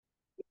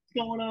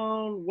going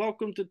on?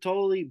 Welcome to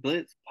Totally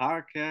Blitz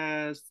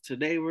Podcast.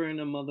 Today we're in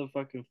a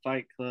motherfucking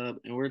fight club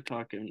and we're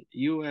talking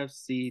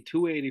UFC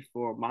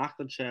 284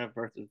 Makhachev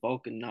versus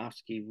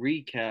Volkanovski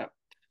recap.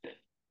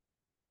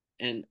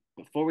 And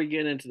before we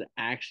get into the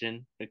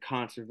action, the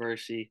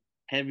controversy,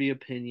 heavy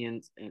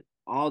opinions, and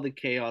all the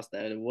chaos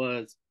that it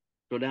was,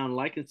 go down,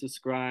 like, and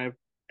subscribe.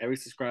 Every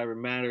subscriber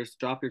matters.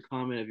 Drop your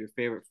comment of your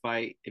favorite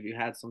fight, if you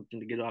had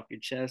something to get off your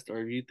chest, or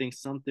if you think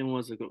something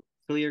was a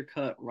clear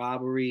cut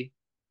robbery,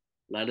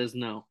 let us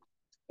know.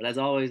 But as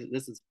always,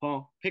 this is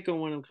Paul. Pick on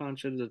one of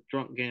Contra, the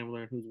drunk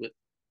gambler who's with.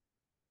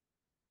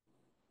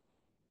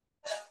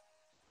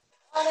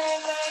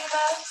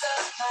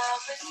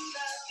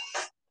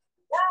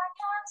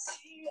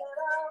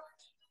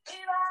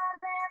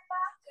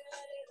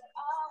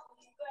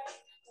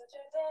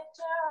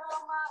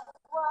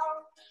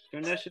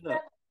 Turn that shit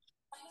up.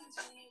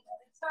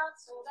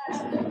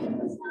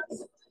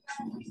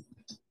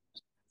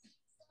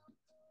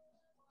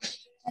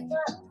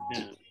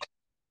 Yeah.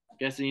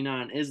 Guessing you're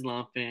not an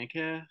Islam fan,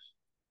 Cash.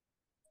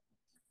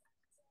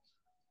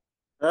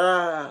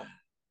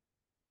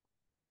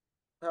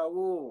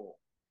 Paul.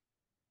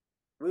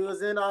 We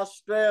was in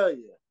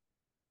Australia.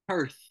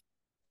 Perth.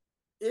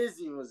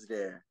 Izzy was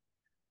there.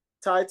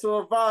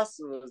 Taito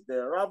Avasa was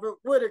there. Robert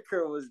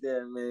Whitaker was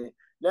there, man.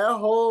 That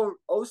whole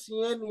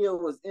Oceania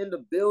was in the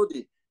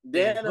building.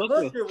 Dan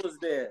Hooker was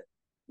there.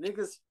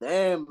 Niggas'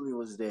 family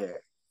was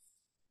there.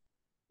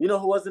 You know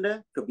who wasn't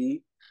there?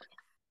 Khabib.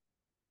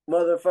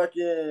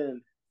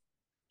 Motherfucking.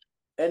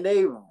 And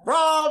they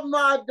robbed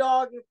my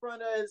dog in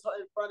front of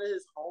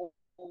his home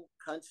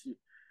country.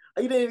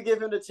 You didn't even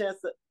give him the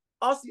chance to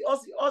Aussie.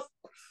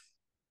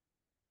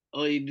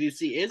 Oh, you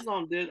see,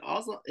 Islam did.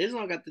 Also,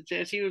 Islam got the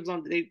chance. He was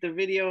on the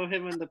video of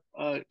him in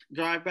the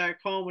drive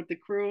back home with the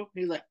crew.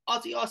 He's like,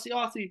 Aussie,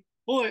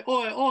 oi,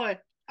 oi, oi.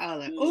 I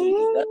was like,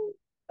 ooh.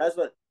 That's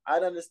what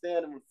I'd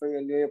understand him for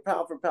your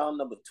pound for pound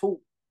number two.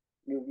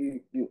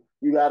 You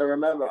got to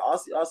remember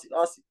Aussie.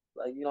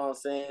 Like, you know what I'm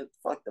saying?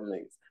 Fuck them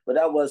niggas. But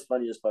that was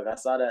funny as fuck. I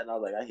saw that and I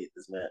was like, I hate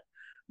this man.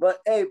 But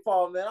hey,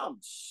 Paul, man, I'm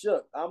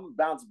shook. I'm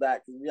bounced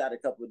back because we had a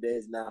couple of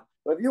days now.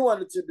 But if you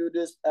wanted to do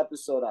this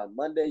episode on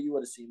Monday, you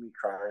would have seen me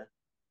crying.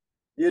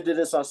 You did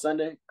this on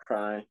Sunday,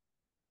 crying.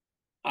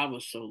 I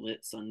was so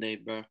lit Sunday,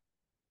 bro.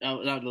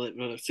 Not lit,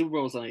 bro. The Super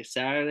Bowl was on a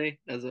Saturday.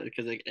 That's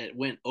because it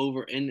went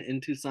over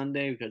into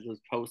Sunday because it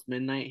was post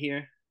midnight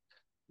here.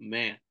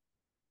 Man,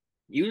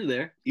 you were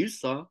there. You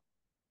saw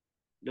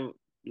the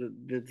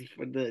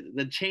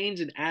the change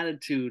in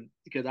attitude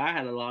because I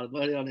had a lot of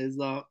money on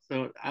Islam,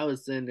 so I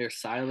was sitting there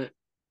silent,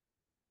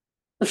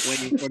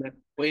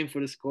 waiting for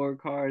the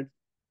scorecards.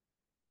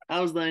 I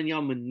was letting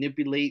y'all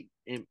manipulate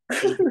and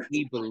make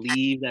me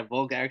believe that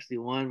Volk actually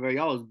won, bro.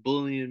 Y'all was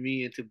bullying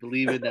me into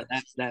believing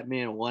that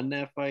man won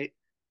that fight,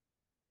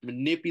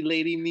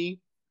 manipulating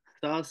me.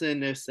 So I was sitting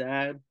there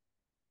sad.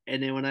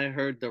 And then when I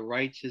heard the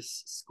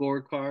righteous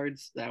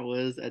scorecards, that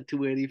was at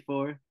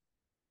 284,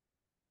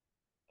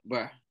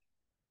 bro,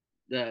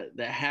 the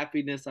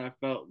happiness I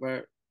felt,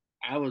 bro,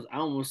 I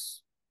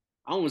almost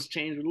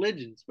changed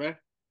religions, bro.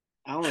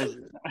 I was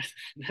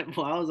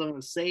I was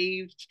on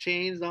saved,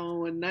 changed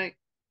on one night.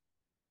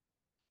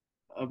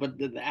 But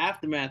the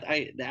aftermath,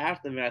 the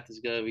aftermath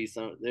is gonna be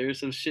there's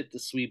some shit to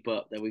sweep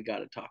up that we got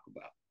to talk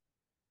about.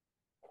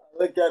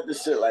 Look at the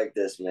shit like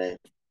this, man.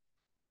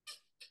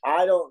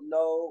 I don't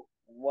know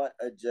what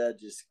a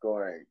judge is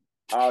scoring.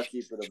 I'll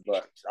keep it a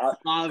buck.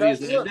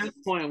 Obviously, at this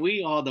point,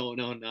 we all don't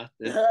know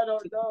nothing. I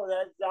don't know.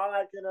 That's all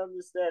I can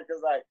understand.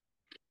 Because, like,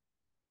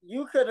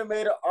 you could have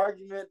made an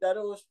argument that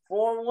it was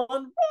 4-1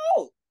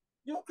 vote.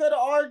 You could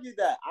have argued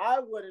that. I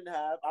wouldn't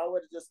have. I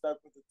would have just stuck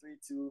with the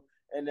 3-2,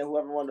 and then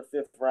whoever won the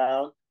fifth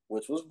round,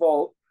 which was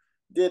Volk,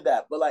 did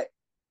that. But, like,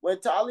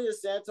 when Talia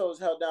Santos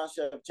held down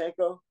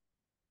Shevchenko,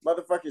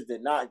 motherfuckers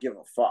did not give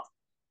a fuck.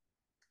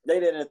 They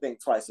didn't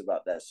think twice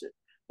about that shit.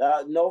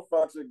 No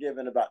fucks were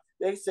given about.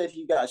 They said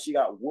she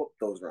got whooped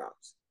those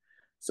rounds.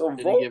 So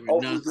Volk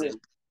nothing.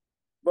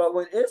 But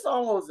when it's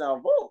almost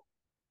down, Volk,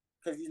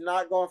 because he's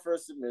not going for a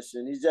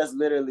submission. He's just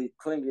literally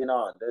clinging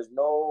on. There's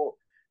no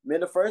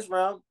in the first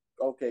round.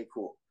 Okay,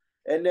 cool.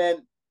 And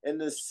then in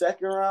the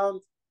second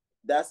round,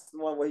 that's the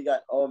one where he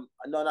got no,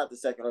 not the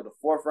second or the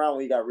fourth round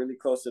where he got really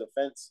close to the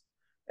fence.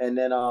 And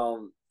then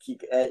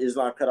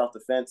Islam cut off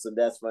the fence, and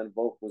that's when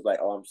Volk was like,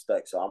 "Oh, I'm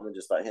stuck, so I'm gonna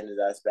just start hitting his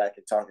ass back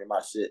and talking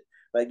my shit.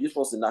 Like, you're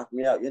supposed to knock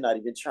me out. You're not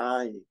even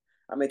trying.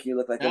 I'm making you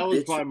look like that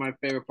was probably my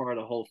favorite part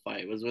of the whole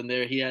fight was when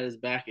he had his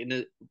back in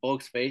the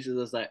Volk's face. It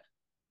was like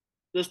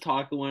just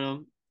talking with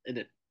him and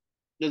it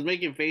just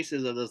making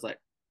faces of this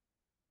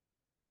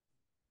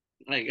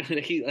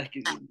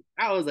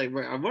I was like,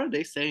 bro, what are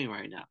they saying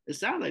right now? It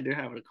sounds like they're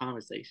having a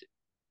conversation.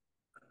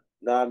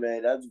 Nah,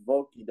 man, that's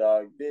Volky,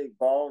 dog. Big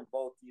ball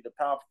Volky, the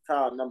pound for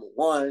pound number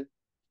one.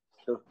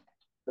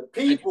 The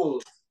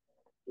people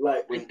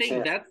I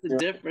think that's the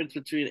difference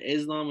between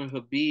Islam and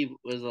Khabib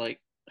was like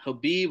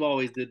Khabib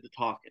always did the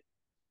talking.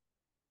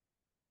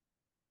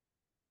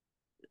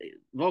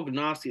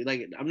 Volkanovski,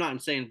 like I'm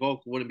not saying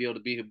Volk wouldn't be able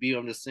to beat Habib.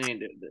 I'm just saying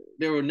that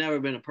there would never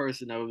been a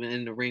person that would have been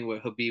in the ring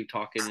with Habib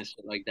talking and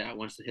shit like that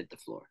once to hit the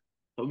floor.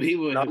 Habib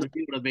would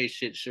have made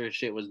sure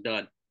shit was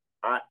done.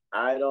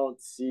 I don't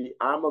see.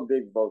 I'm a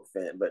big Volk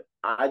fan, but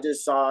I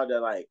just saw that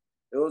like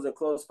it was a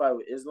close fight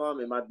with Islam,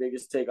 and my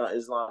biggest take on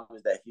Islam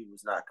is that he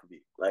was not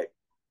Khabib. Like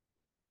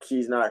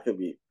he's not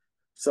Khabib,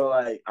 so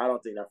like I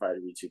don't think that fight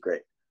would be too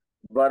great.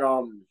 But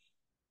oh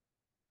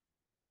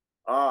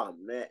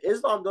man,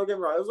 Islam. Don't get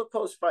me wrong. It was a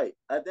close fight.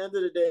 At the end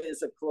of the day,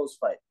 it's a close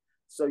fight.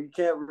 So you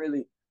can't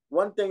really.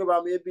 One thing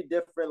about me, it'd be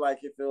different. Like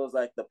if it was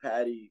like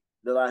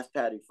the last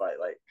Patty fight.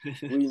 Like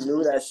we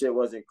knew that shit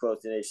wasn't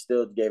close, and they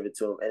still gave it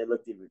to him, and it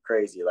looked even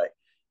crazy. Like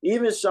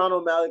even Sean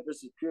O'Malley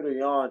versus Peter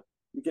Yan,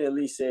 you can at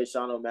least say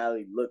Sean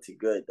O'Malley looked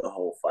good the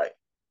whole fight.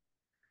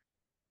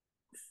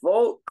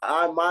 Vote,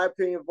 in my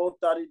opinion, Vote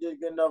thought he did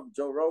good enough.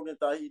 Joe Rogan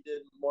thought he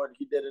did more.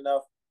 He did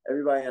enough.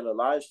 Everybody on the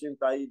live stream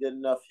thought he did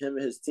enough. Him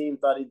and his team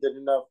thought he did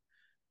enough.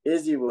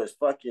 Izzy was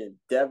fucking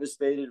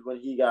devastated when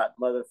he got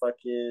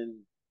motherfucking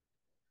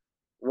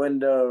when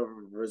the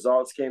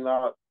results came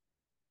out.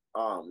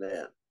 Oh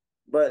man,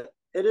 but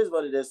it is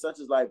what it is. Such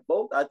as like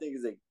Bolt, I think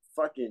is a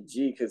fucking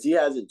G because he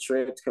hasn't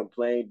tripped,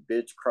 complained,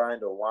 bitch,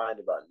 crying, or whined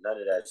about none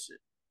of that shit.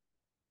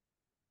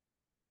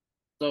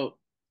 So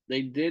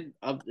they did.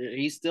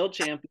 He's still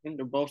champion.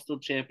 They're both still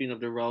champion of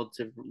their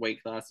relative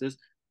weight classes.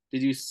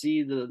 Did you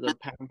see the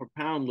pound for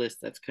pound list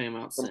that's came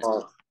out Come since?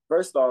 on.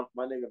 First off,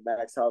 my nigga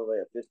Max Holloway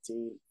at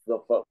 15,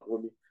 don't fuck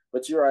with me.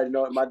 But you already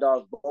know it. My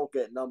dog Bulk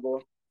at number.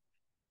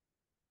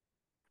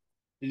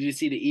 Did you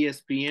see the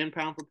ESPN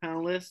pound for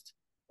pound list?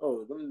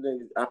 Oh, them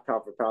niggas, I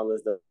pound for pound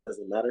list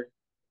doesn't matter.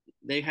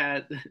 They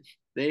had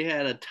they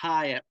had a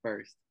tie at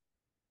first.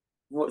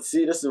 Well,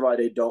 see, this is why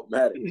they don't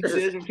matter.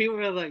 People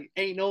were like,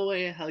 "Ain't no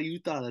way in hell you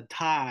thought a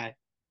tie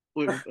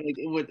would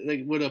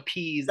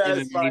appease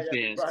That's MMA why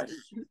fans. everybody.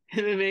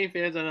 MMA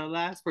fans are the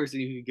last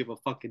person you can give a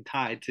fucking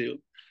tie to."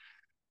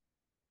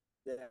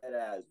 Dead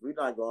ass. We're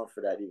not going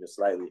for that even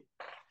slightly.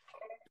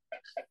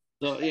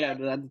 So yeah, I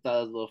thought it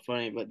was a little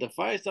funny, but the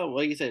fight itself,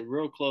 like you said,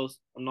 real close.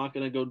 I'm not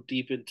gonna go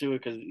deep into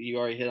it because you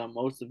already hit on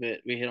most of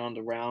it. We hit on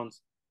the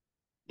rounds.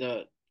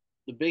 The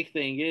the big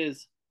thing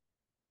is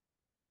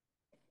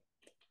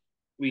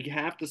we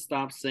have to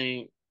stop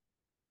saying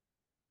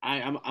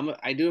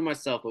I do it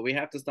myself, but we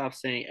have to stop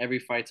saying every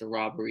fight's a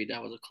robbery.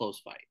 That was a close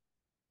fight.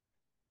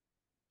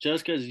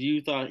 Just because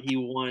you thought he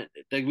won,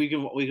 like we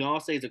can all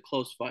say it's a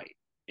close fight.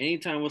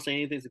 Anytime we'll say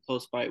anything's a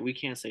close fight, we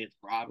can't say it's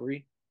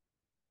robbery.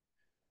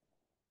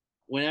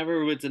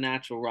 Whenever it's a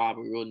natural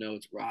robbery, we'll know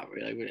it's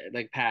robbery,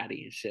 like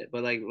Patty and shit.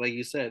 But like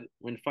you said,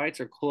 when fights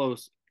are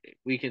close,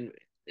 we can.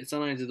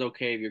 Sometimes it's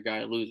okay if your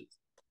guy loses.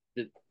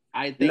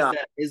 I think Nah,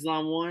 that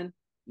Islam won.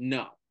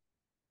 No,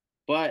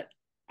 but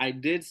I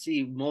did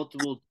see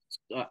multiple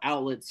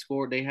outlets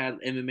score. They had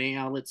MMA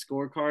outlet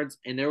scorecards,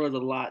 and there was a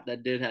lot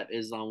that did have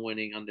Islam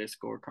winning on their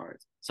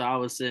scorecards. So I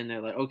was sitting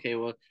there like, okay,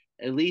 well,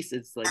 at least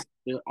it's like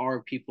there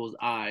are people's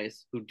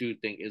eyes who do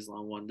think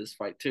Islam won this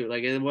fight too.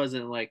 Like it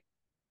wasn't like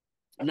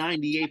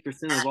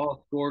 98% of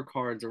all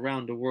scorecards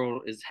around the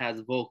world has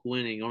Volk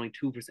winning, only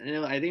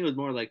 2%. I think it was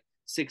more like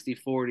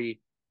 60-40,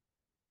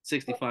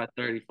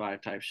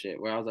 65-35 type shit,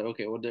 where I was like,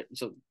 okay, well,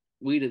 so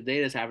they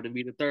just happened to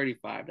be the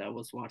 35 that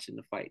was watching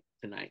the fight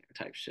tonight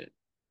type shit.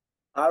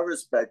 I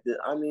respect it.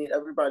 I mean,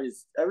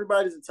 everybody's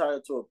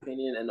entitled to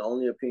opinion, and the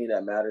only opinion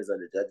that matters are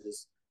the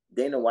judges.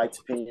 Dana White's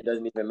opinion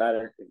doesn't even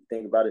matter if you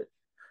think about it.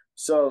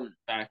 So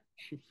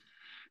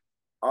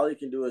all he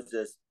can do is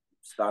just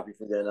stop you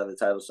from getting another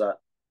title shot.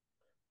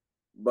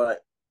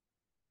 But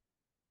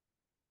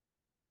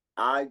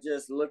I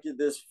just look at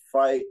this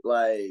fight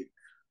like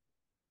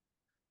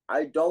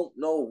I don't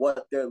know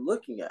what they're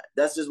looking at.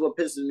 That's just what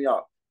pisses me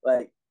off.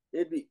 Like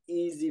it'd be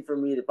easy for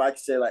me if I could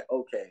say like,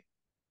 okay,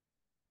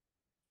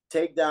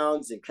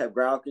 takedowns and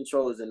ground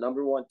control is the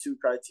number 1, 2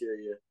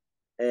 criteria,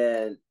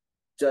 and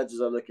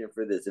judges are looking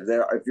for this.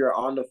 If you're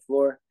on the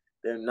floor,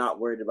 they're not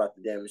worried about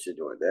the damage you're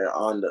doing.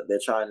 They're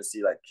trying to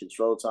see like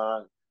control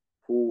time.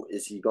 Who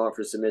is he going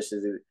for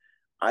submissions?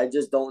 I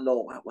just don't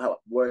know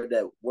where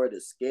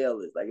the scale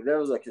is. Like if there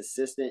was a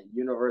consistent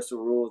universal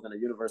rules and a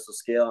universal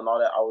scale and all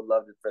that, I would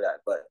love it for that.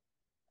 But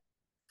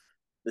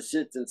the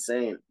shit's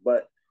insane.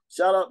 But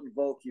shout out to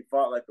Volk. He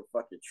fought like a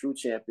fucking true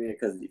champion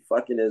because he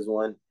fucking is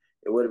one.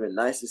 It would have been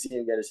nice to see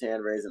him get his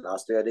hand raised in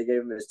Australia. They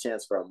gave him his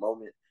chance for a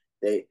moment.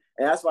 And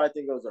that's why I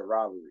think it was a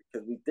robbery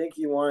because we think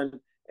he won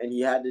and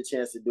he had the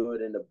chance to do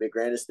it in the big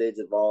grandest stage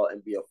of all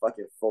and be a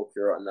fucking folk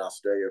hero in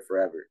Australia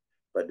forever.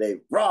 But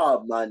they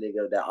robbed my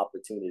nigga of that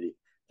opportunity.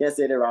 Can't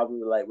say they robbed him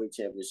of the lightweight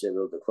championship. It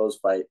was a close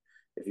fight.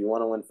 If you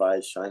want to win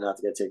fights, try not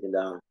to get taken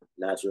down.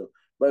 Natural.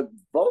 But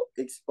both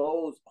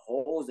exposed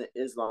holes in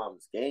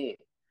Islam's game.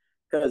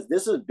 Because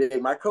this is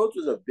big. My coach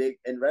was a big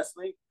in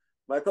wrestling.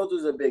 My coach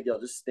was a big, yo,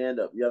 just stand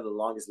up. You have the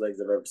longest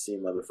legs I've ever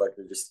seen,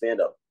 motherfucker. Just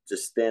stand up.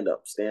 Just stand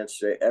up. Stand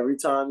straight. Every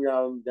time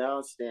you're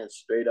down, stand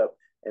straight up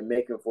and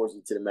make him force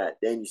you to the mat.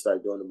 Then you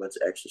start doing a bunch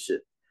of extra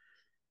shit.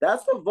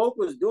 That's what Volk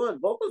was doing.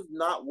 Volk was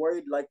not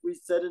worried, like we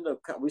said in the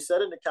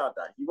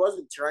countdown. He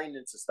wasn't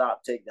training to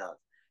stop takedowns.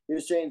 He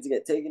was training to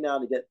get taken down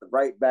to get the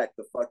right back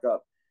the fuck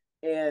up.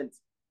 And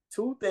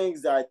two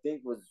things that I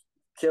think was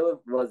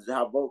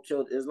how Volk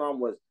killed Islam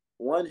was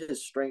one,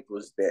 his strength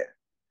was there.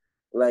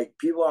 Like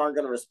people aren't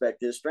gonna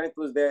respect his strength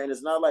was there, and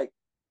it's not like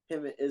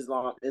him and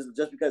Islam is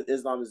just because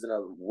Islam is in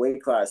a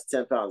weight class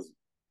 10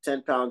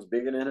 pounds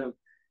bigger than him,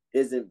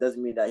 isn't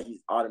doesn't mean that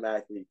he's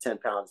automatically 10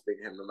 pounds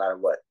bigger than him no matter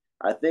what.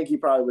 I think he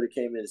probably would have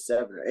came in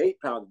 7 or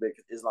 8 pounds big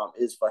because Islam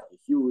is fucking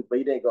huge, but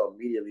he didn't go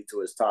immediately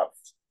to his top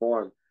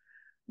form.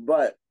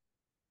 But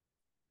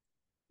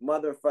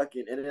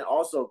motherfucking, and then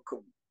also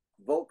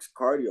Volk's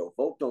cardio.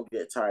 Volk don't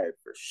get tired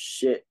for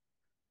shit.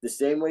 The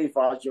same way he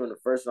fought you in the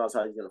first round,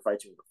 how he's gonna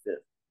fight you in the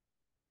fifth.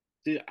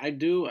 Dude, I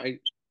do.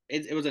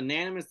 It was a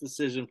unanimous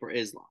decision for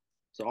Islam.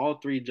 So all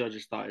three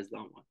judges thought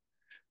Islam won.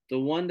 The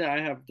one that I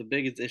have the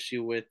biggest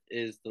issue with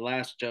is the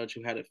last judge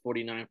who had it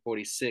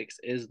 49-46,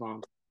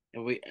 Islam.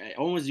 And we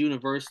almost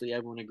universally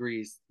everyone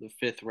agrees the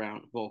fifth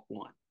round Volk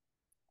won.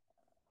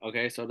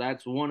 Okay, so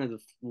that's one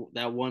of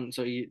that one.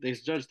 So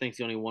this judge thinks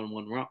he only won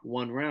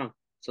one round.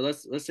 So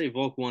let's say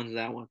Volk won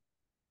that one.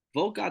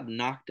 Volk got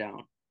knocked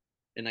down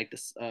in like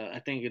this. I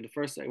think in the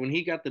first when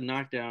he got the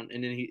knockdown,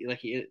 and then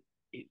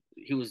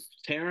he was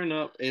tearing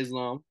up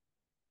Islam,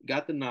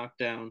 got the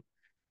knockdown,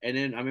 and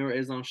then I remember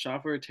Islam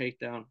shot for a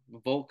takedown.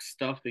 Volk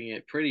stuffing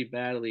it pretty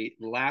badly,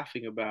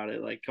 laughing about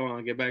it, like, "Come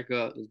on, get back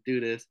up, let's do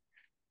this."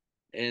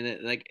 And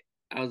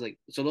I was like,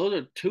 so those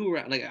are two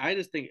rounds. Like I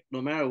just think no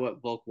matter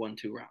what, Volk won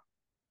 2 rounds.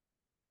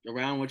 The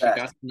round which he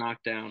got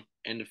knocked down,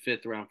 and the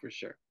fifth round for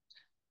sure.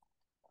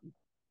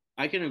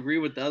 I can agree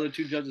with the other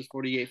two judges,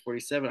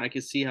 48-47. I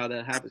can see how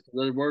that happens.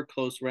 There were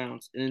close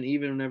rounds. And then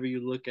even whenever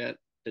you look at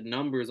the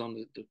numbers on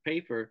the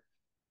paper,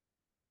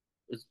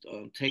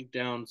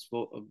 takedowns,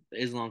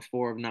 Islam's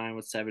 4 of 9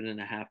 with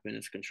 7.5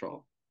 minutes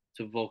control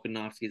to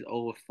Volkanovski's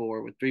 0 of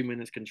 4 with 3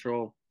 minutes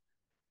control.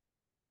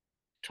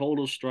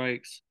 Total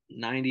strikes,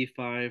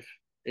 95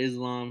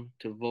 Islam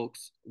to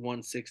Volk's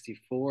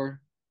 164,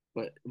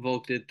 but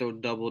Volk did throw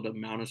double the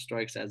amount of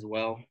strikes as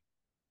well.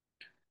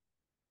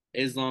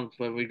 Islam,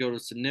 when we go to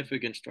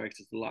significant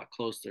strikes, it's a lot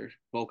closer.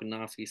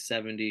 Volkanovski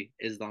 70,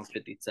 Islam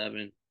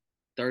 57,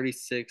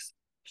 36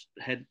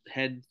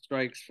 head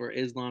strikes for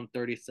Islam,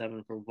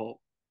 37 for Volk,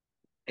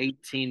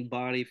 18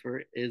 body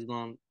for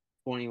Islam,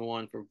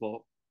 21 for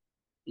Volk.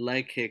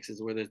 Leg kicks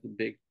is where there's the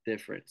big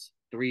difference.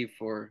 3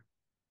 for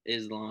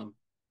Islam,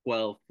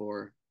 12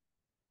 for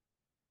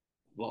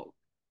Volk.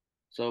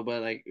 So,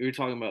 but like we were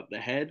talking about the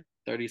head,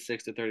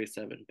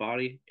 36-37,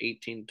 body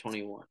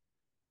 18-21.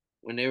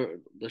 When they were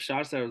the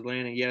shots that I was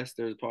landing, yes,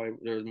 there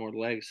was more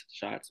legs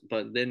shots,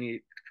 but then you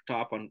put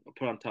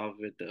on top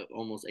of it the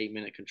almost 8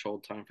 minute control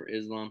time for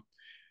Islam.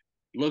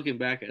 Looking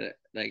back at it,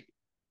 like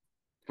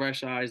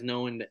fresh eyes,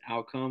 knowing the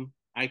outcome,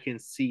 I can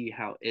see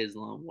how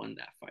Islam won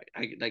that fight.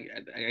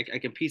 I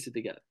can piece it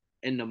together.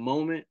 In the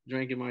moment,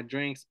 drinking my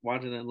drinks,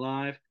 watching it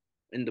live,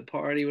 in the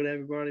party with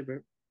everybody,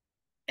 but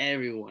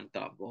everyone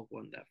thought Volk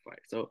won that fight.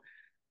 So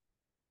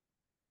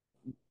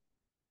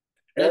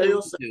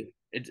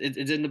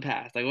it's in the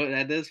past. Like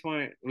at this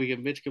point, we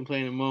can bitch,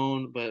 complain, and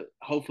moan, but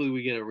hopefully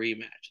we get a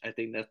rematch. I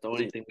think that's the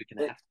only thing we can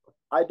ask for.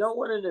 I don't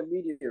want an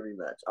immediate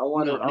rematch. I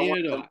want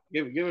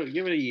give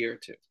it a year or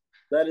two.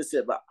 That is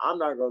it. But I'm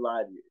not gonna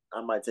lie to you.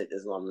 I might take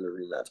Islam in a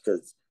rematch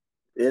because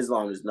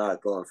Islam is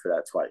not going for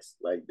that twice.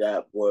 Like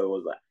that boy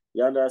was like,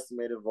 you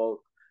underestimated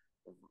Volk.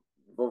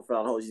 Volk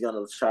found holes. She's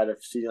gonna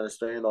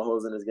strain the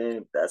holes in his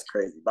game. That's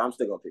crazy. But I'm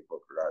still gonna pick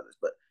Volk regardless.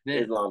 But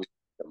Islam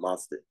is a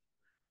monster.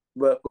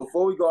 But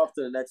before we go off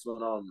to the next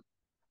one,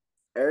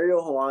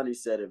 Ariel Helwani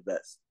said it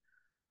best.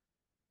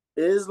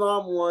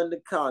 Islam won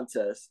the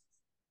contest.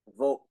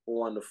 Volk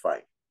won the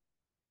fight.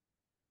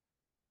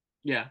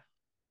 Yeah,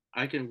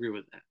 I can agree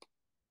with that.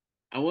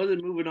 I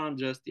wasn't moving on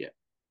just yet.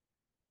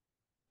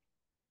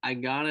 I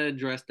gotta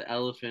address the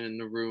elephant in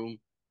the room.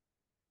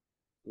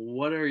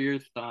 What are your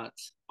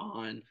thoughts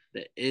on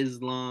the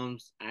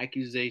Islam's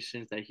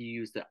accusations that he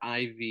used the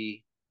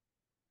IV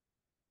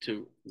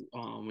to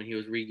when he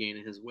was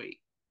regaining his weight?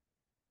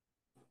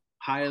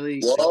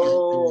 Highly.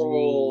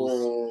 Whoa,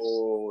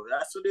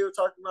 that's what they were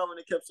talking about when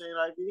they kept saying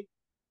IV.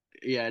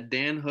 Yeah,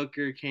 Dan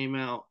Hooker came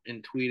out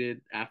and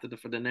tweeted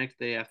for the next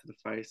day after the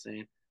fight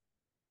saying,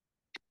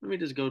 Let me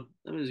just go to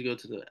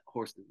the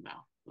horse's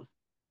mouth.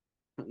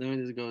 Let me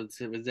just go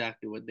to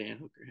exactly what Dan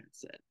Hooker had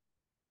said.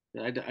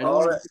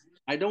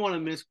 I don't want to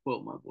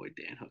misquote my boy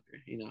Dan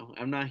Hooker. You know,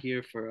 I'm not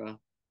here for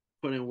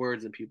putting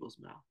words in people's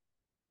mouth.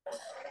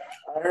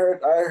 I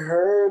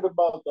heard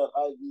about that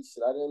IV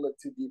shit. I didn't look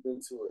too deep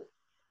into it.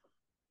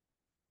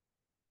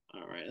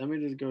 All right, let me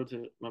just go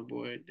to my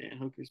boy Dan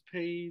Hooker's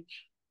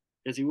page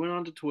because he went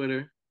on to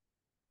Twitter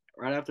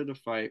right after the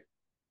fight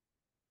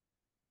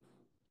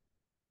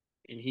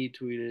and he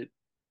tweeted,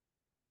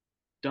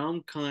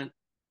 "Dumb cunt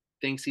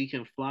thinks he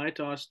can fly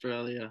to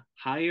Australia,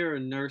 hire a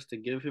nurse to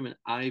give him an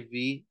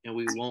IV, and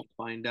we won't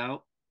find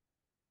out.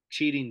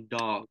 Cheating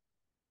dog.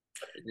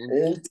 Then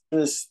he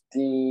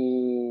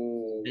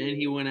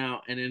Interesting. went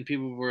out, and then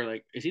people were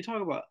like, "Is he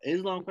talking about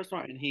Islam?"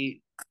 And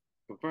he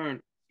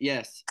confirmed,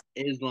 "Yes,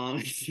 Islam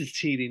is a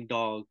cheating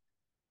dog."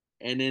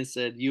 And then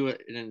said and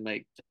then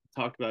like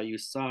talked about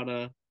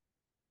USADA,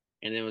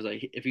 and it was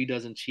like, if he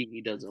doesn't cheat,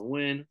 he doesn't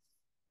win.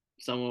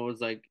 Someone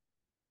was like,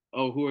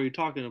 "Oh, who are you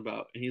talking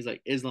about?" And he's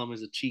like, "Islam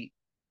is a cheat."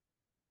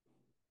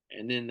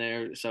 And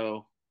then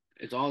so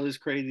it's all these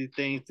crazy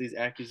things, these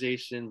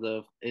accusations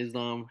of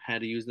Islam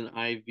had to use an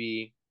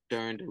IV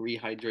during the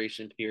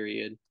rehydration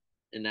period,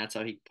 and that's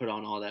how he put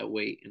on all that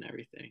weight and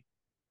everything.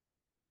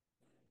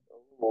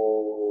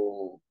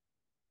 Oh,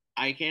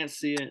 I can't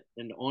see it,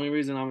 and the only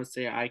reason I'm gonna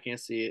say I can't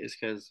see it is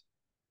because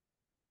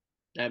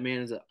that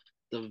man is a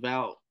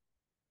devout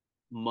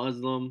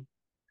Muslim.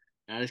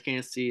 And I just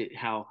can't see it,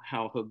 how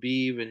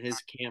Habib and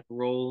his camp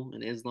roll,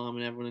 and Islam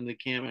and everyone in the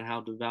camp, and how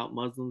devout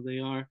Muslims they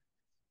are.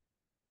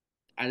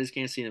 I just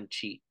can't see them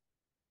cheat.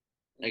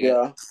 Like,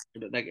 yeah.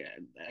 like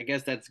I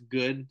guess that's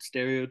good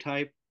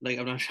stereotype. Like,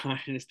 I'm not trying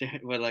to stand,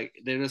 but like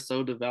they're just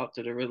so devout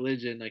to their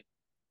religion. Like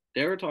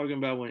they were talking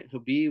about when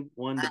Habib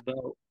won the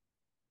belt,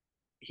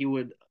 he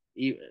would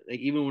like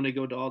even when they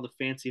go to all the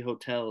fancy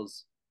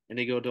hotels and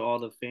they go to all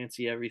the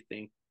fancy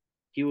everything,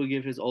 he would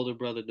give his older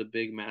brother the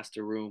big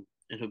master room,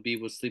 and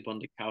Habib would sleep on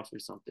the couch or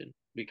something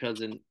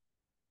because in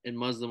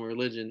Muslim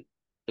religion,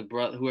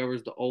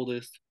 whoever's the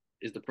oldest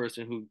is the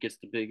person who gets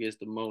the biggest,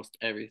 the most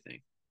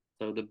everything.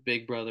 So the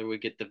big brother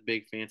would get the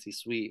big fancy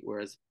suite,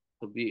 whereas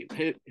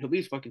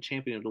Habib's fucking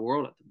champion of the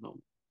world at the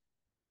moment.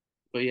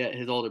 But yet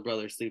his older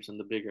brother sleeps in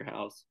the bigger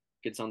house,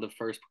 gets on the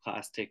first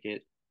class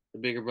ticket. The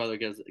bigger brother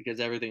gets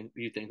everything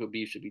you think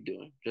Habib should be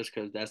doing, just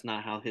because that's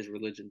not how his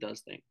religion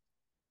does things.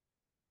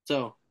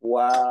 So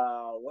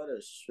Wow, what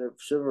a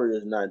chivalry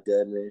is not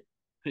dead, man.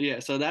 yeah,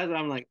 so that's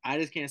I'm like, I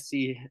just can't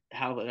see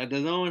how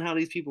there's no one how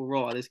these people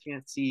roll. I just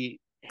can't see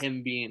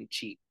him being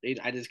cheap.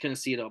 I just couldn't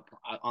see it up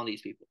on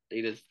these people.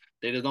 They just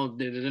don't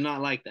they're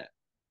not like that.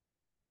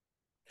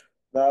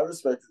 No, I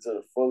respect it to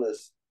the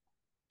fullest.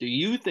 Do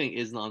you think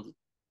Islam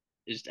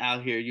is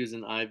out here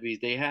using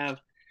IVs? They have.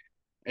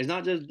 It's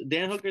not just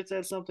Dan Hooker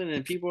said something,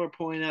 and people are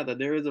pointing out that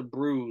there is a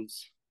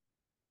bruise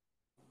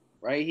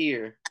right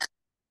here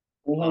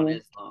on Mm-hmm.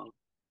 Islam.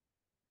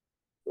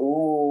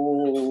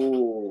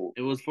 Ooh.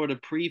 It was for the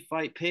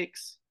pre-fight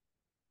picks,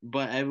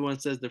 but everyone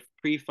says the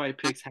pre-fight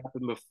picks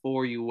happen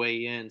before you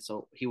weigh in,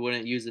 so he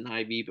wouldn't use an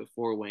IV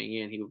before weighing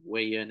in. He would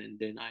weigh in and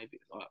then IV.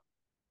 So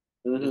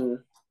I'm just Mm-hmm.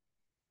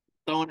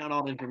 throwing out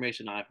all the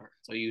information I've heard,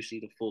 so you see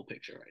the full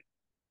picture, right?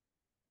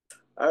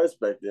 I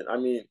respect it. I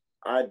mean,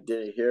 I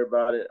didn't hear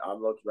about it.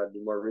 I'm looking to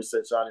do more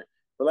research on it.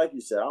 But like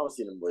you said, I don't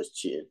see them boys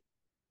cheating.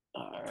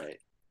 All right.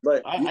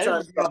 But I, you I just trying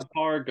want to to see how talk? the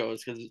card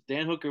goes because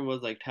Dan Hooker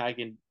was like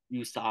tagging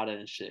USADA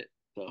and shit.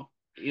 So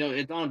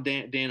it's on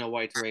Dana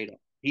White's radar.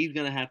 He's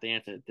gonna have to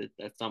answer it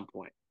at some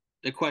point.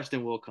 The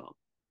question will come.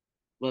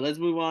 But let's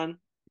move on.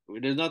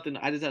 There's nothing.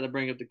 I just had to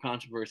bring up the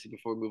controversy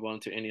before we move on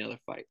to any other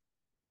fight.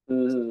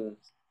 Mm-hmm.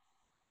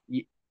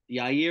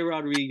 Yair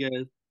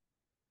Rodriguez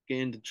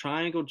getting the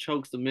triangle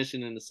choke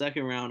submission in the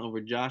second round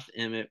over Josh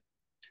Emmett.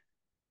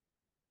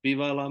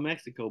 Viva la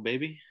Mexico,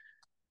 baby.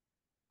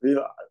 Yeah.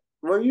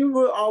 Well, you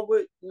were all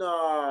with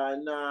nah.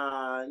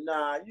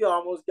 You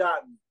almost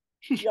got me.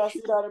 Y'all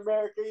see that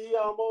America? He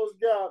almost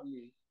got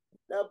me.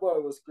 That boy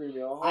was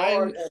screaming I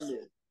hard and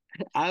it.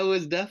 I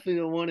was definitely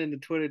the one in the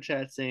Twitter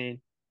chat saying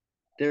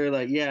they were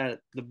like, yeah,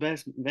 the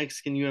best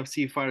Mexican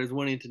UFC fighters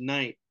winning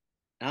tonight.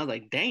 And I was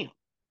like, damn,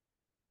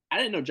 I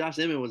didn't know Josh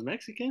Emmett was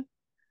Mexican.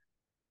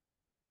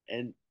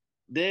 And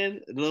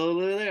then a little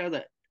later, I was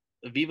like,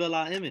 Viva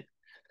la Emmett.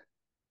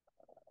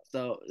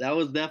 So that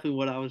was definitely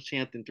what I was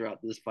chanting throughout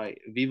this fight.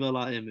 Viva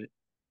la Emmett.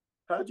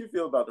 How'd you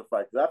feel about the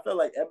fight? Because I felt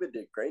like Evan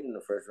did great in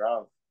the first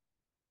round.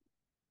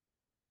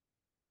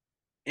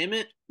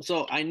 Emmett.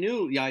 So I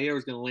knew Yair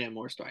was going to land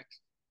more strikes.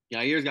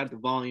 Yair's got the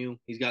volume.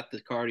 He's got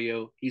the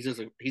cardio. He's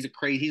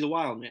a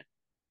wild man.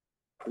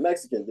 The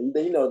Mexican,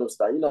 you know them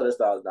style. You know their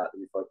style is not to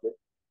be fucked with.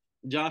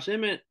 Josh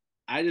Emmett,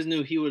 I just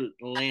knew he would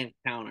land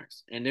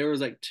counters. And there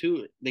was like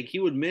two, like he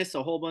would miss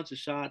a whole bunch of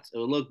shots. It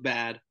would look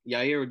bad.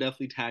 Yair would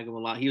definitely tag him a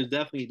lot. He was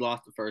definitely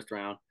lost the first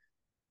round.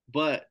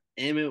 But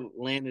Emmett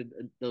landed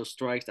those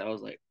strikes that I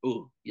was like,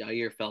 ooh,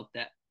 Yair felt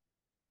that.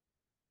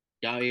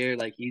 Yair,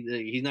 like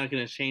he's not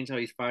gonna change how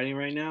he's fighting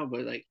right now,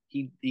 but like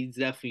he's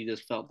definitely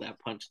just felt that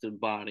punch to the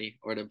body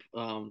or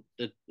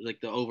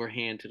the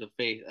overhand to the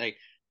face. Like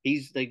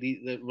he's like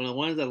when the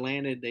ones that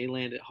landed, they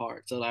landed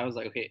hard. So I was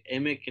like, okay,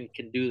 Emmett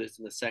can do this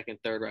in the second,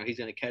 third round. He's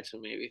gonna catch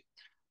him maybe.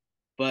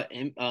 But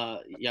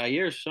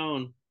Yair's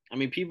shown. I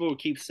mean, people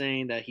keep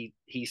saying that he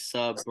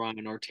subbed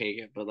Brian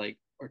Ortega, but like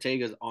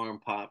Ortega's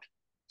arm popped.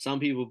 Some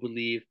people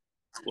believe,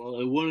 well,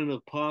 it wouldn't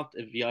have popped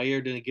if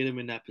Yair didn't get him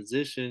in that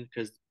position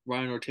because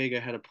Brian Ortega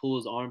had to pull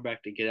his arm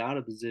back to get out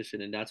of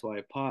position, and that's why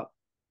it popped.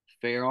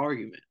 Fair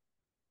argument.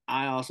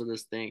 I also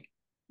just think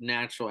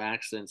natural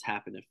accidents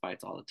happen in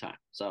fights all the time.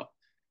 So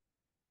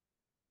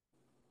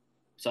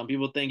some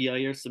people think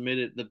Yair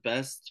submitted the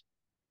best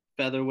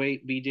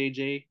featherweight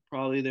BJJ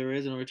probably there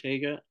is in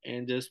Ortega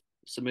and just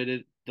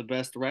submitted the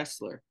best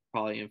wrestler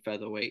probably in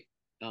featherweight,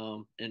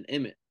 and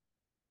Emmett.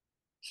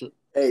 So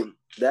Hey,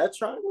 that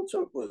triangle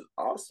choke was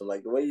awesome.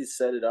 Like the way you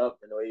set it up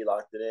and the way you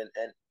locked it in.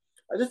 And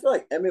I just feel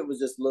like Emmett was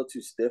just a little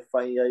too stiff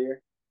fighting Yair.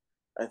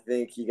 I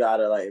think you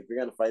gotta like if you're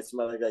gonna fight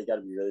somebody like that, you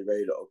gotta be really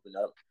ready to open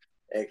up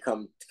and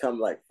come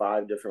like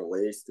 5 different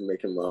ways to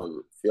make him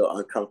feel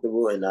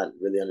uncomfortable and not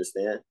really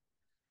understand.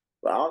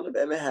 But I don't know if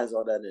Emmett has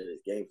all that in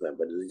his game plan.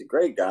 But he's a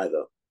great guy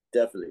though,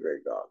 definitely a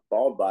great guy.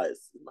 Ball bias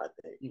is my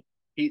thing.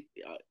 he,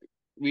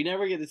 we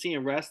never get to see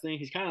him wrestling.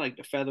 He's kind of like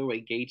the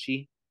featherweight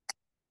Gaethje,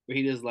 where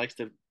he just likes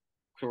to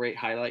create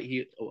highlight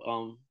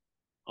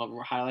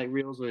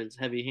reels with his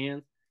heavy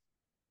hands.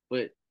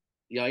 But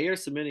Yair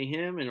submitting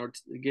him and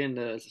again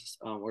the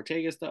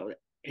Ortega stuff.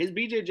 His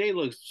BJJ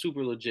looks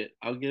super legit.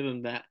 I'll give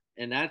him that.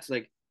 And that's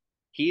like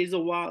he is a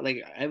wild,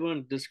 like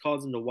everyone just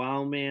calls him the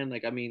wild man.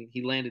 Like I mean,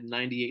 he landed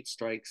 98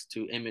 strikes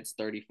to Emmett's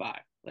 35.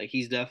 Like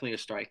he's definitely a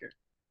striker.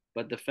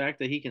 But the fact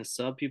that he can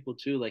sub people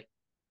too, like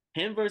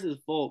him versus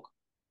Volk,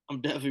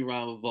 I'm definitely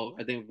wrong with Volk.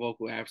 I think Volk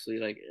will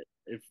absolutely like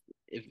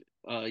if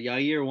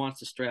Yair wants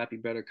to strap, he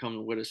better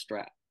come with a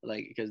strap.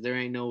 Like because there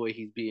ain't no way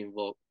he's beating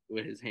Volk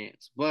with his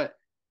hands. But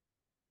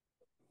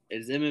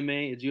it's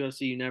MMA, it's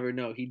UFC. You never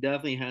know. He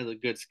definitely has a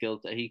good skill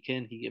set. He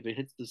if it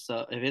hits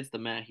if it hits the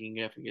mat, he can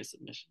definitely get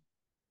submission.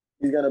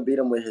 He's gonna beat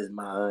him with his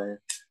mind.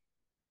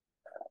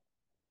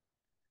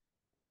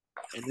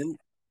 And then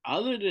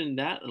other than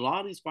that, a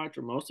lot of these fights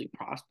were mostly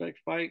prospect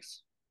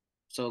fights.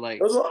 So It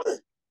like was a lot.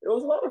 It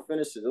was a lot of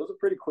finishes. It was a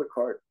pretty quick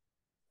card.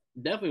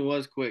 definitely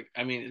was quick.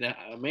 I mean, the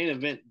main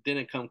event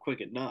didn't come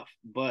quick enough,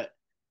 but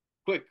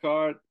quick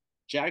card.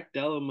 Jack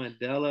Della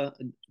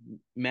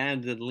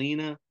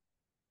Maddalena,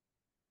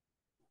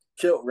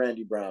 Killed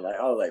Randy Brown. Like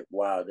I was like,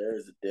 wow,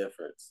 there's a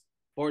difference.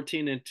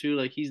 14-2.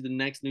 Like he's the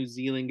next New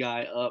Zealand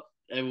guy up.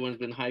 Everyone's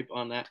been hype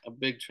on that a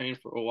big train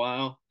for a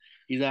while.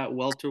 He's at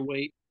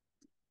welterweight.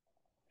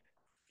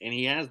 And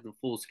he has the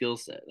full skill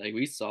set. Like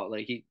we saw,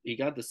 like he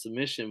got the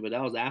submission, but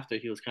that was after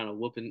he was kind of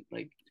whooping,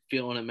 like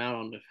feeling him out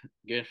on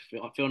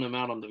feeling him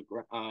out on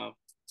the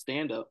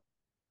stand up.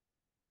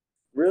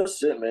 Real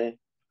shit, man.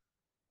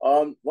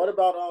 What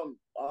about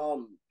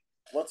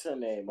what's her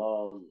name?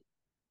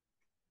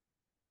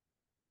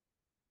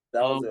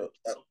 That was Um,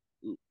 a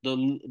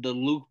the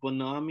Luke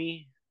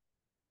Bonami,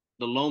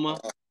 the Loma,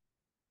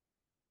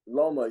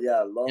 Loma.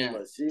 Yeah, yeah,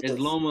 Loma. She it's was.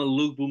 Loma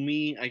Luke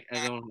Bumi. I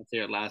don't know how to say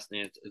her last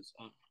name.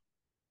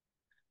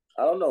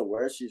 I don't know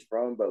where she's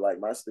from, but like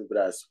my stupid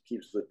ass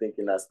keeps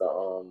thinking that's the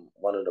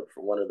one of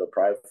the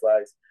pride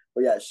flags.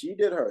 But yeah, she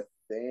did her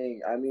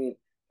thing. I mean,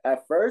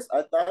 at first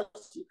I thought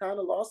she kind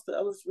of lost to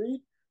Ellis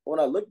Reed. But when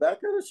I look back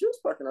at her, she was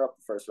fucking her up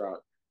the first round.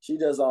 She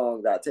just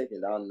got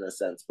taken down in a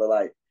sense, but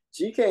like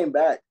she came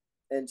back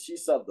and she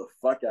subbed the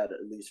fuck out of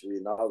Elise Reed,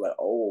 and I was like,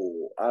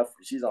 oh,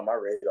 she's on my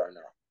radar now.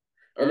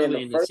 And then Early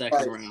the in the first second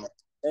fight, round.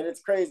 and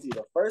it's crazy.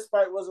 The first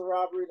fight was a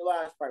robbery. The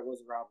last fight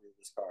was a robbery of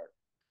this card.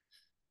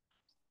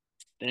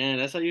 Damn,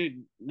 that's how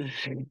you. This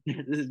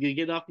is good.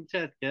 Get it off your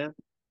chest, Kev.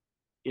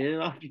 Get it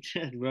off your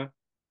chest, bro.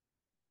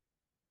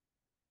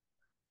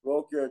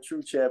 Roke, you're a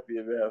true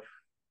champion, man.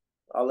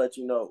 I'll let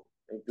you know.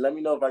 Let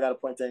me know if I got to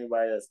point to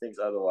anybody that thinks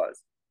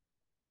otherwise.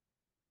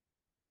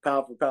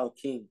 Pound for pound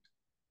king.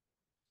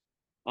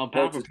 Pound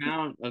Volk's for is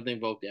pound, I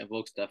think Volk. Yeah,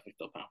 Volk's definitely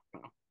still pound for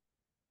pound.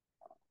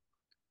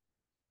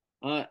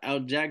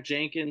 Out Jack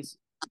Jenkins,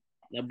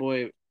 that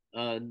boy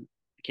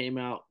came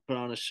out, put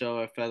on a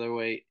show at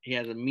featherweight. He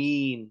has a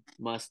mean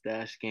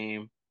mustache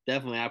game.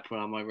 Definitely, I put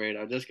on my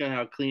radar just because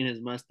how clean his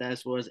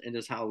mustache was and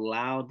just how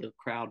loud the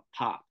crowd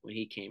popped when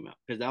he came out.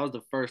 Because that was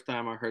the first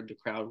time I heard the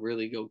crowd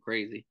really go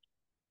crazy.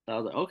 So I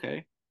was like,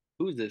 okay,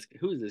 who's this?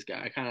 Who's this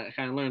guy? I kind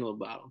of learned a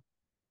little about him.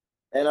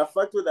 and I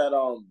fucked with that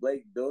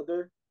Blake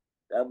Builder.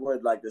 That boy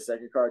like the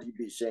second card he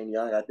beat Shane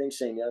Young. I think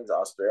Shane Young's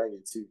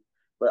Australian too.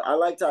 But I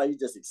liked how he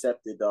just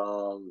accepted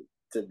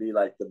to be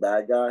like the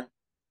bad guy.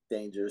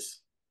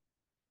 Dangerous.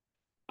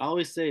 I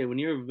always say when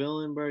you're a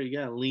villain, bro, you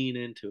gotta lean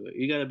into it.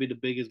 You gotta be the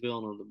biggest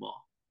villain of them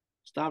all.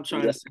 Stop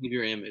trying Yeah. to save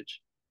your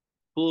image.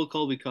 Pull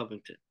Colby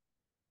Covington.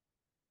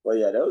 Well,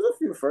 yeah, there was a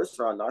few first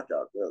round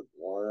knockouts. There was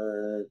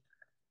one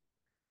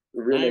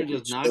rear Not even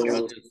naked just knockouts,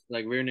 choke. just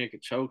like rear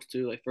naked chokes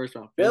too, like first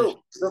round finish.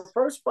 Bill, the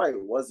first fight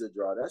was a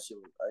draw. That shit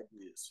was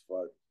ugly as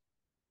fuck.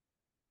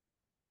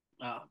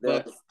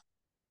 But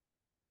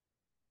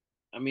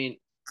I mean,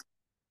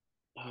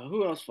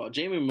 who else fought?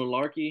 Jamie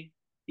Mularkey.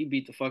 He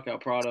beat the fuck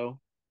out Prado.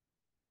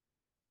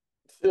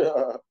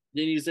 Yeah.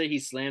 Didn't you say he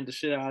slammed the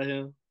shit out of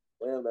him?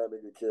 Damn that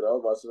nigga kid. I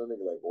was watching that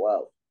nigga like,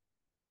 wow.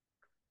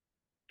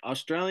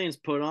 Australians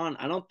put on.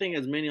 I don't think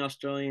as many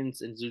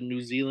Australians and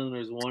New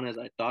Zealanders won as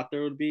I thought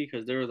there would be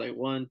because there was like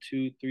 1,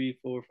 2, 3,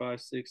 4,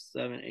 5, 6,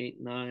 7,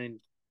 8, 9,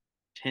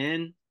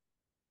 10,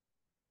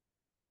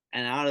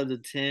 and out of the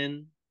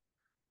 10,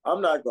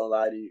 I'm not gonna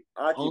lie to you.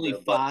 I keep only it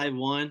a buck. 5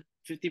 won.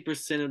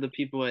 50% of the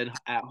people at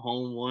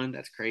home won.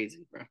 That's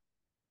crazy, bro.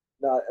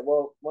 Nah,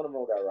 well, one of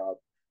them got robbed.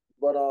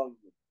 But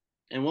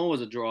And one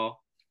was a draw.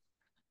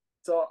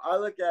 so I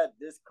look at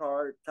this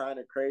card kind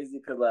of crazy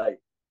because like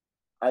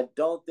I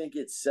don't think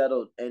it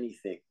settled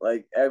anything.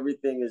 Like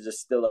everything is just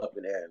still up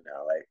in the air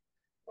now. Like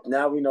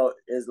now we know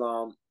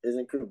Islam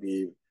isn't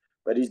Khabib,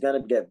 but he's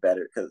gonna get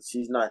better because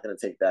he's not gonna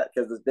take that.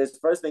 Because this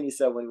first thing he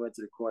said when he went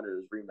to the corner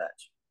was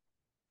rematch.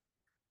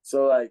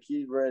 So like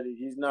he's ready.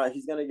 He's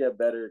gonna get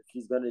better.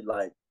 He's gonna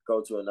like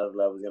go to another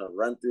level. He's gonna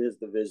run through his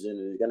division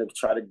and he's gonna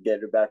try to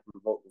get it back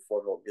from Volk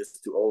before Volk gets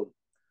too old.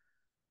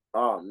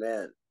 Oh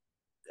man.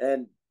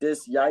 And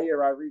this Yair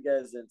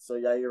Rodriguez, and so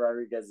Yair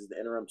Rodriguez is the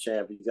interim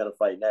champ. He's gonna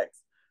fight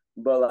next.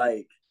 But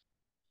like,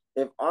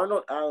 if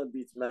Arnold Allen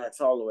beats Max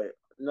Holloway,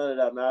 none of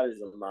that matters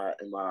in my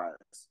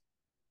eyes.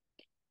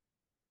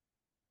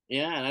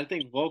 Yeah, and I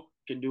think Volk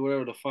can do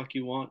whatever the fuck he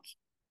wants.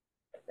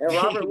 And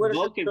Robert Whitaker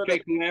Volk can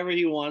pick whoever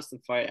he wants to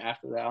fight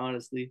after that,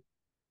 honestly.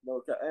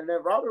 Okay. And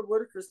then Robert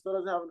Whitaker still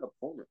doesn't have an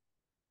opponent.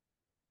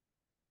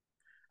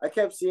 I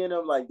kept seeing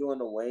him like doing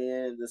the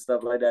weigh-ins and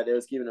stuff like that. They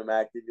was keeping him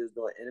active. He was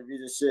doing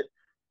interviews and shit.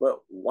 But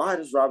why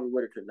does Robert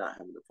Whitaker not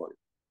have an opponent?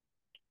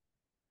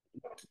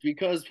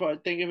 Because I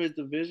think of his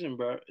division,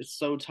 bro. It's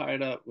so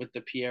tied up with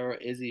the Pierre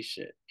Izzy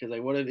shit. Because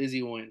like, what if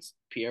Izzy wins?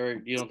 Pierre,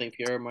 you don't think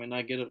Pierre might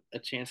not get a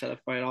chance at a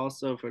fight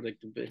also for like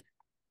the big?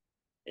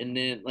 And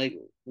then like,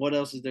 what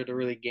else is there to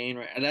really gain?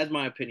 Right, and that's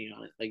my opinion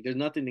on it. Like, there's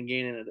nothing to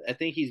gain in it. I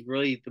think he's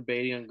really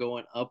debating on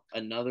going up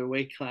another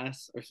weight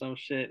class or some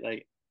shit.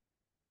 Like,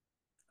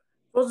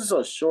 those are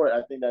so short.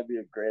 I think that'd be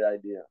a great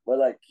idea. But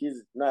like,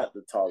 he's not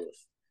the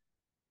tallest.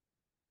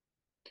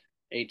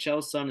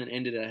 Chael Sonnen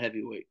ended at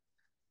heavyweight.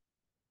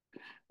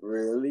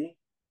 Really?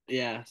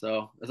 Yeah,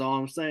 so that's all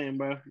I'm saying,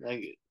 bro.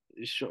 Like,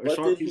 short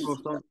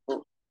people.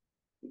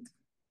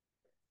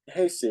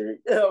 Hey Siri,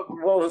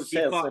 what was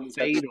he fought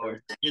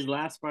Fedor? His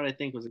last fight, I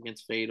think, was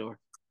against Fedor.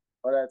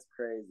 Oh, that's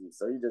crazy.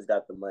 So he just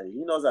got the money.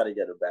 He knows how to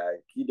get a bag.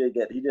 He did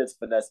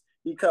finesse.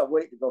 He cut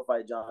weight to go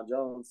fight John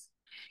Jones.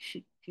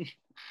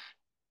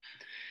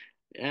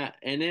 Yeah,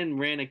 and then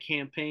ran a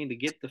campaign to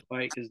get the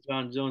fight because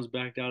John Jones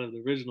backed out of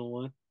the original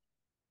one.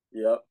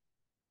 Yep.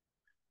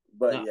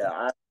 But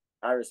yeah,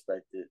 I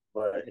respect it.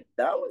 But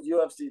that was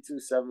UFC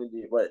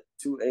 270, what,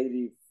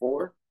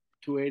 284?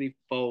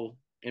 284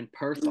 in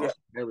Perth,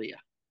 Australia.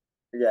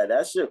 Yeah,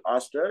 that shit.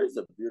 Australia's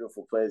a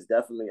beautiful place.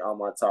 Definitely on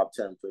my top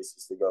 10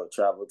 places to go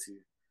travel to.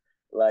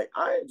 Like,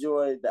 I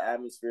enjoyed the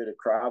atmosphere. The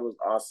crowd was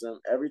awesome.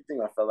 Everything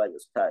I felt like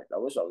was packed. I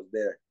wish I was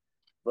there.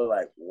 But,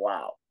 like,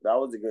 wow. That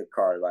was a good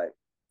card. Like,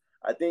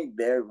 I think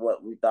they're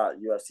what we thought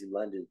UFC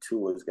London 2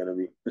 was going to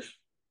be.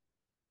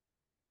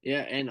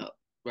 Yeah, and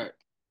right.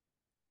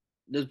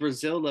 Does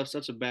Brazil left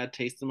such a bad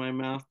taste in my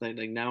mouth that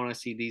like now when I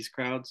see these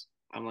crowds,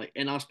 I'm like,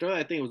 in Australia,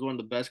 I think it was one of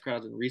the best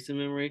crowds in recent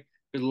memory.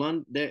 Because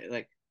London,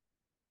 like,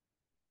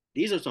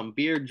 these are some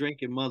beer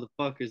drinking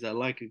motherfuckers that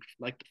like to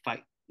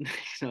fight.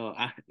 So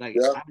I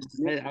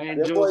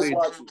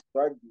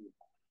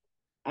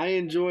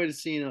enjoyed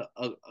seeing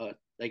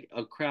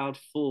a crowd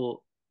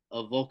full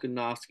of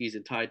Volkanovskis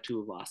and Tai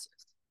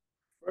Tuivasas.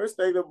 First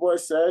thing the boy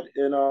said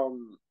in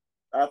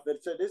after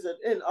they said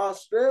in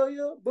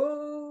Australia,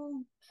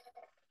 boom.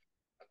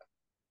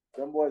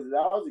 Them boys, that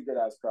was a good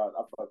ass crowd.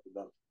 I fucked with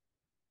them.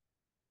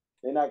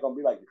 They're not gonna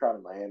be like the crowd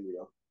in Miami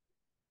though.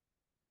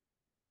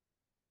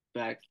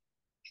 Back.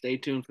 Stay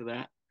tuned for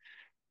that.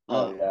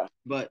 Oh yeah.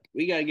 But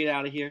we gotta get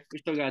out of here. We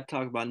still gotta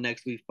talk about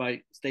next week's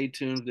fight. Stay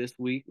tuned this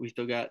week. We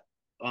still got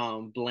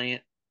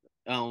Blanchfield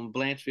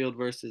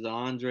versus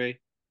Andre.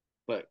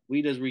 But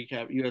we just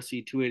recap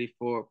UFC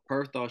 284,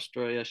 Perth,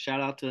 Australia.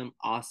 Shout out to them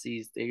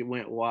Aussies. They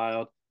went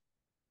wild.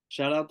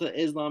 Shout out to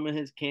Islam and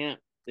his camp.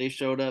 They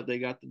showed up. They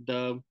got the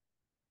dub.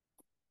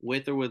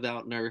 With or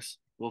without Nurse.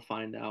 We'll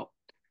find out.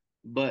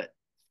 But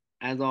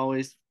as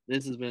always,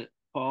 this has been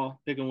Paul,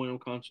 Pick and Win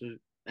Concert.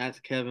 That's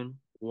Kevin,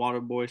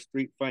 Waterboy,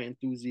 Street Fight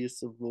Enthusiast,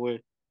 Savoy.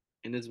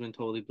 And this has been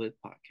Totally Blitz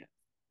Podcast.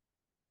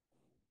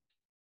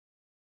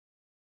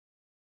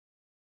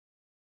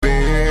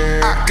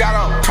 I got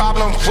a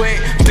problem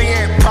with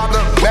being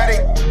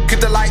problematic.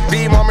 Get the light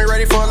beam on me,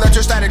 ready for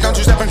electrostatic. Don't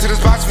you step into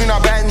this box if you're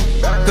not batting.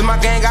 Cause my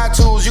gang got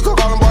tools, you can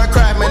call them boy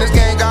crap. Man, this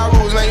gang got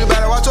rules, man, you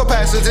better watch your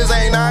passes. This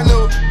ain't not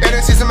new. And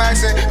then see some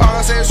accent, all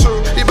I say is true.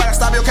 You better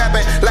stop your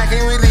capping,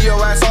 lacking really your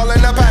ass all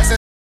in the passing.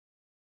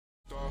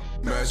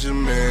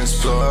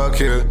 Measurements, plug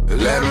here,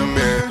 let them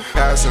in.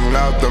 Passing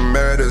out the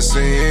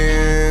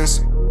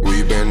medicines.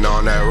 We been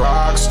on that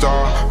rock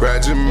star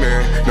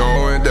regimen,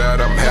 knowing that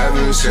I'm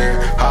heaven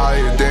sent,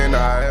 higher than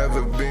I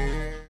ever been.